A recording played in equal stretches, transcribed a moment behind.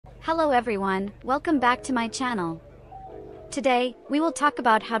Hello everyone, welcome back to my channel. Today, we will talk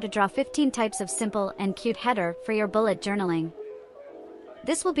about how to draw 15 types of simple and cute header for your bullet journaling.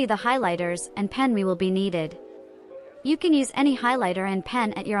 This will be the highlighters and pen we will be needed. You can use any highlighter and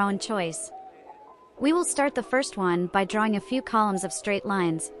pen at your own choice. We will start the first one by drawing a few columns of straight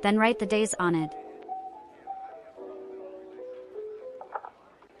lines, then write the days on it.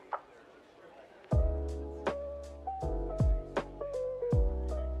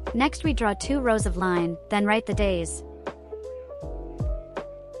 Next we draw 2 rows of line, then write the days.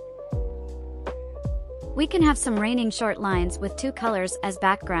 We can have some raining short lines with 2 colors as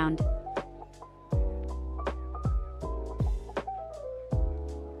background.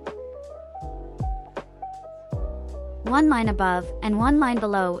 One line above and one line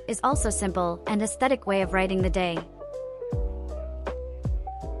below is also simple and aesthetic way of writing the day.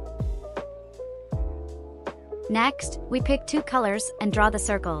 Next, we pick 2 colors and draw the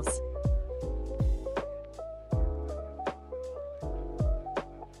circles.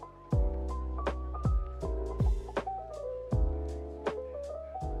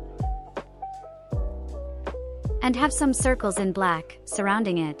 And have some circles in black,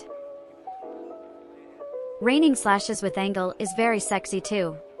 surrounding it. Raining slashes with angle is very sexy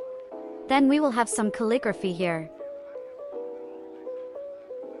too. Then we will have some calligraphy here.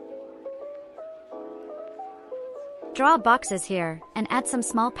 Draw boxes here, and add some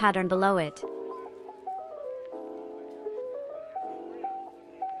small pattern below it.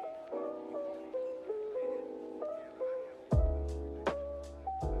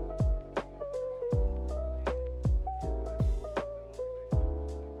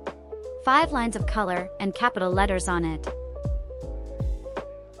 Five lines of color and capital letters on it.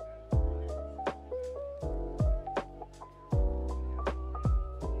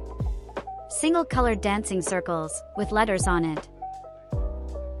 Single-colored dancing circles, with letters on it.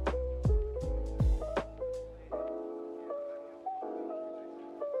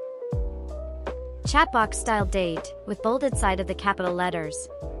 Chat box style date, with bolded side of the capital letters.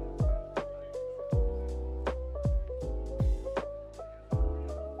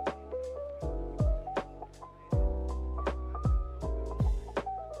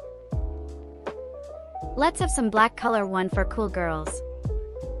 Let's have some black color one for cool girls.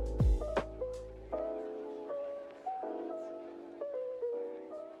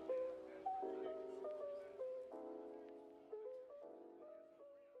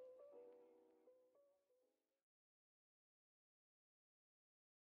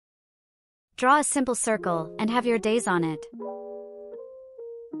 Draw a simple circle and have your days on it.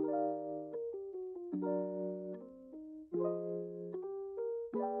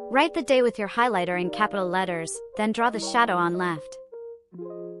 Write the day with your highlighter in capital letters, then draw the shadow on left.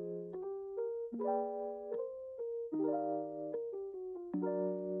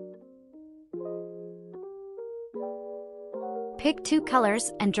 Pick 2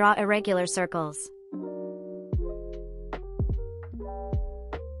 colors and draw irregular circles.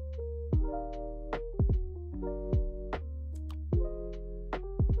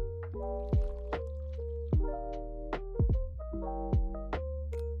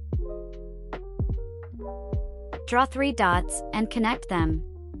 Draw 3 dots and connect them.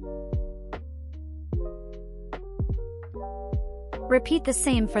 Repeat the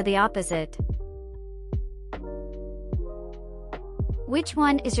same for the opposite. Which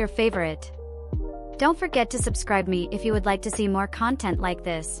one is your favorite? Don't forget to subscribe me if you would like to see more content like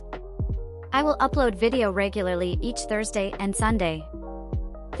this. I will upload video regularly each Thursday and Sunday.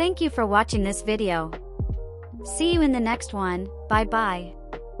 Thank you for watching this video. See you in the next one. Bye bye.